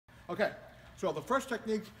Okay, so the first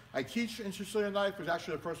technique I teach in Sicilian knife is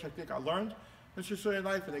actually the first technique I learned in Sicilian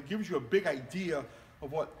knife, and it gives you a big idea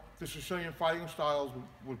of what the Sicilian fighting styles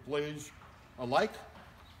with blades are like.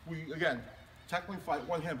 We, again, technically fight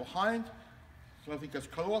one hand behind, so nothing gets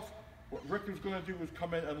cut off. What Rick is going to do is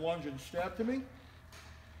come in and lunge and stab to me.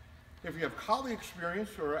 If you have collie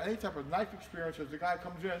experience or any type of knife experience, as the guy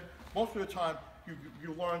comes in, most of the time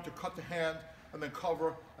you learn to cut the hand and then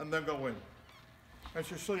cover and then go in. And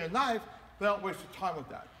Sicilian knife, they don't waste the time with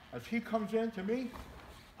that. As he comes in to me,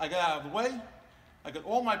 I get out of the way, I get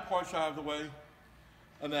all my parts out of the way,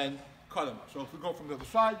 and then cut him. So if we go from the other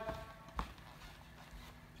side,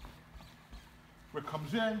 Rick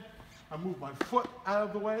comes in, I move my foot out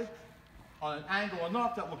of the way on an angle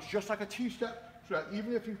enough that looks just like a T-step, so that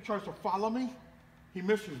even if he tries to follow me, he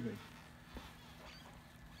misses me.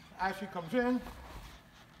 As he comes in,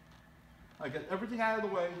 I get everything out of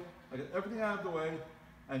the way,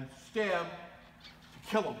 and stab to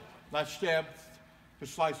kill him, not stab to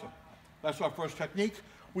slice him. That's our first technique.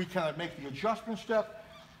 We kind of make the adjustment step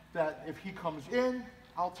that if he comes in,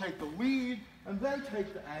 I'll take the lead and then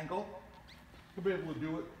take the angle to be able to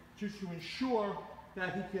do it, just to ensure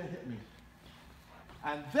that he can't hit me.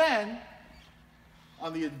 And then,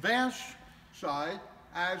 on the advanced side,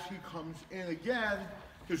 as he comes in again,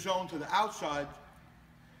 to zone to the outside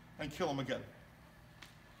and kill him again.